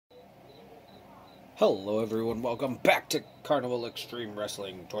Hello everyone, welcome back to Carnival Extreme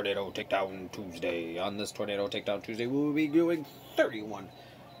Wrestling Tornado Takedown Tuesday. On this Tornado Takedown Tuesday, we will be doing 31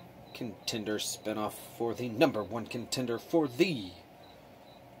 contender spinoff for the #1 contender for the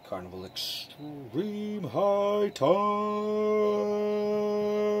Carnival Extreme High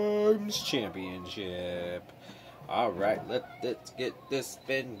Times Championship. Alright, let's get this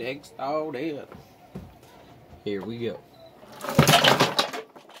spin next on in. Here we go.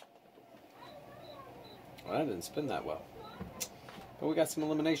 Well, that didn't spin that well. But we got some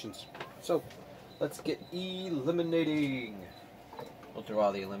eliminations. So, let's get eliminating. We'll throw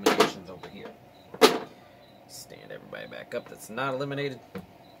all the eliminations over here. Stand everybody back up that's not eliminated.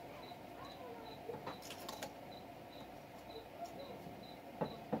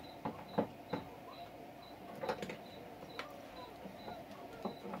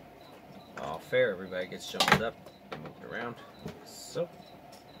 All fair, everybody gets jumbled up and moved around. So,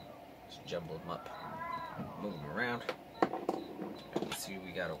 just jumble them up. Move them around. Let's see what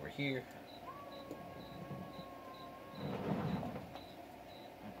we got over here.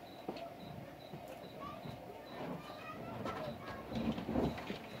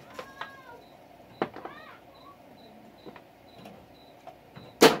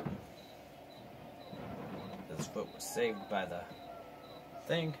 This foot was saved by the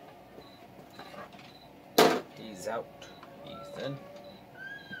thing. He's out. He's in.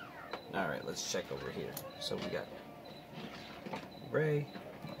 Alright, let's check over here. So we got Ray.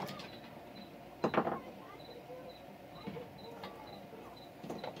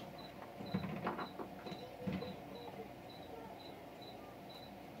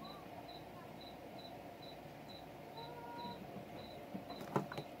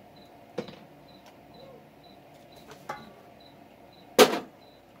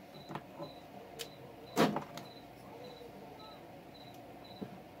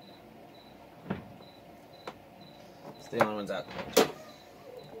 The only one's out.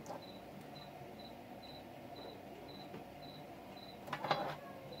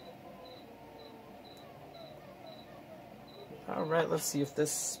 Alright, let's see if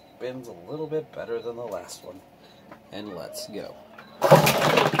this spins a little bit better than the last one. And let's go.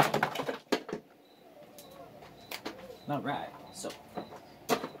 Alright, so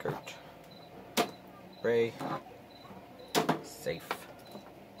Kurt, Ray, safe.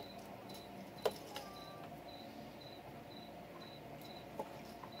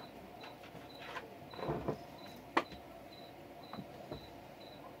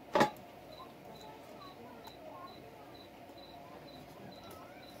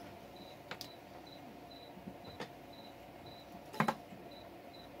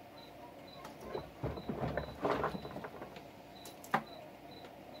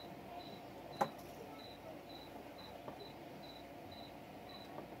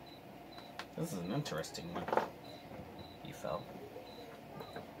 This is an interesting one. You fell.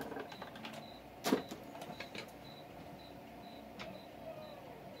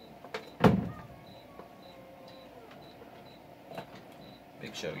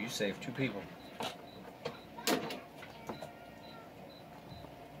 Big Show, you saved 2 people.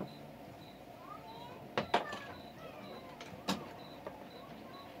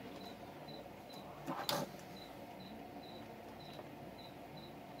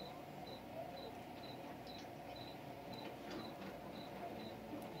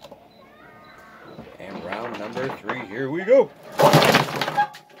 Round number 3, here we go.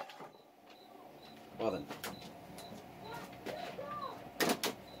 Well then.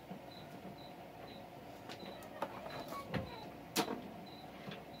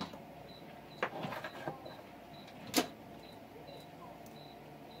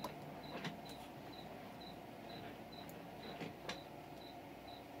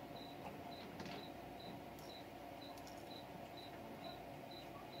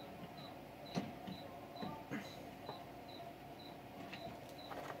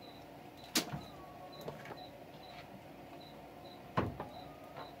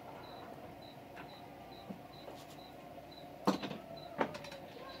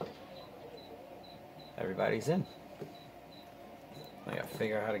 Everybody's in. I gotta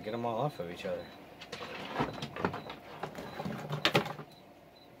figure out how to get them all off of each other.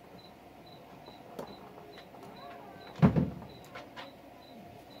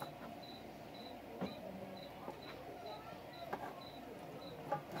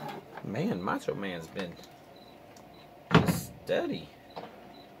 Man, Macho Man's been steady.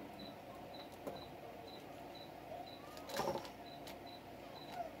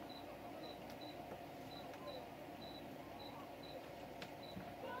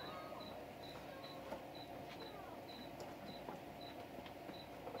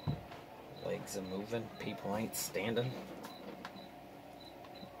 legs are moving, people ain't standing.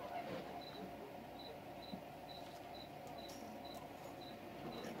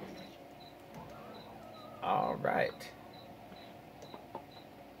 Alright.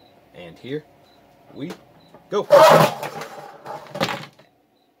 And here we go.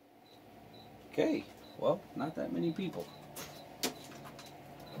 Okay, well, not that many people.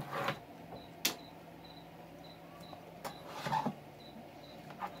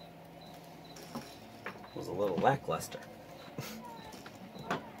 Was a little lackluster.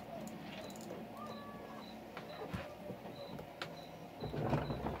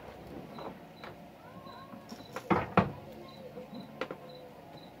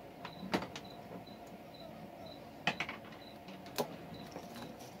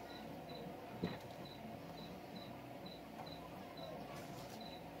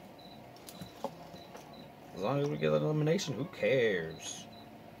 As long as we get an elimination, who cares?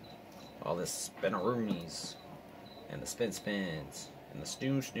 All this spinaroomies, and the spins, and the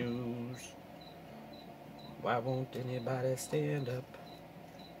snooze. Why won't anybody stand up?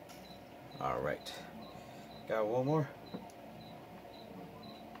 Alright. Got one more.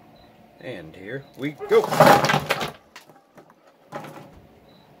 And here we go.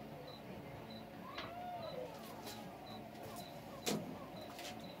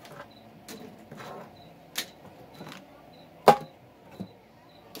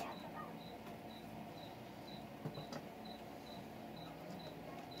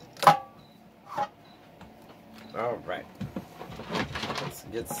 Alright, let's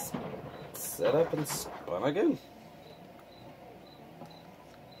get set up and spun again.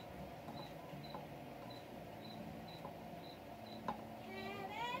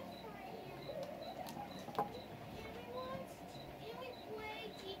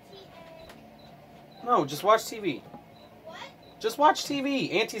 No, just watch TV. What? Just watch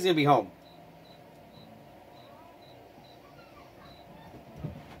TV. Auntie's gonna be home.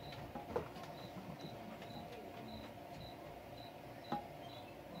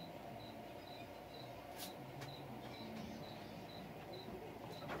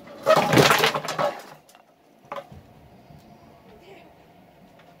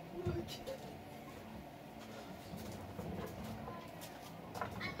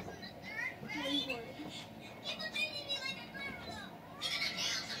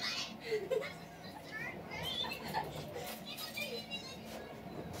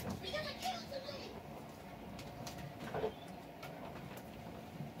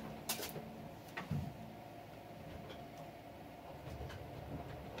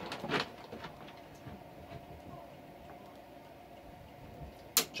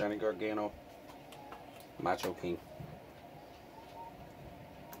 Johnny Gargano, Macho King.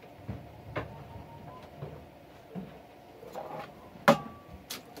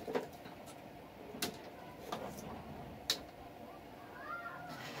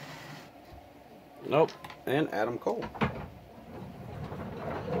 Nope, and Adam Cole.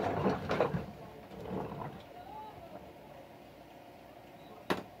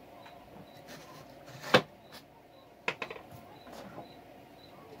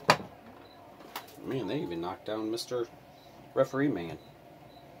 Man, they even knocked down Mr. Referee Man.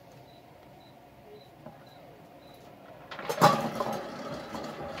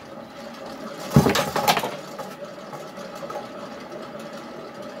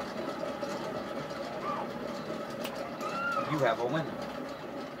 You have a winner.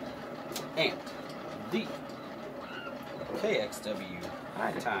 And the KXW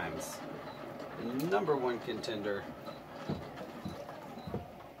High Times #1 contender,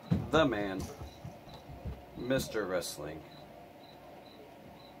 the man, Mr. Wrestling,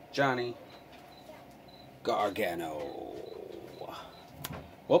 Johnny Gargano.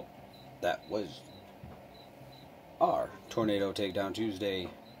 Well, that was our Tornado Takedown Tuesday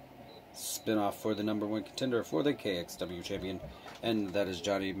spinoff for the #1 contender for the KXW champion, and that is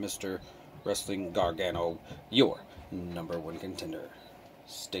Johnny Mr. Wrestling Gargano, your #1 contender.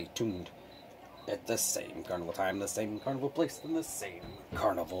 Stay tuned at the same carnival time, the same carnival place, and the same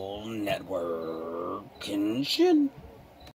carnival network. Kenshin.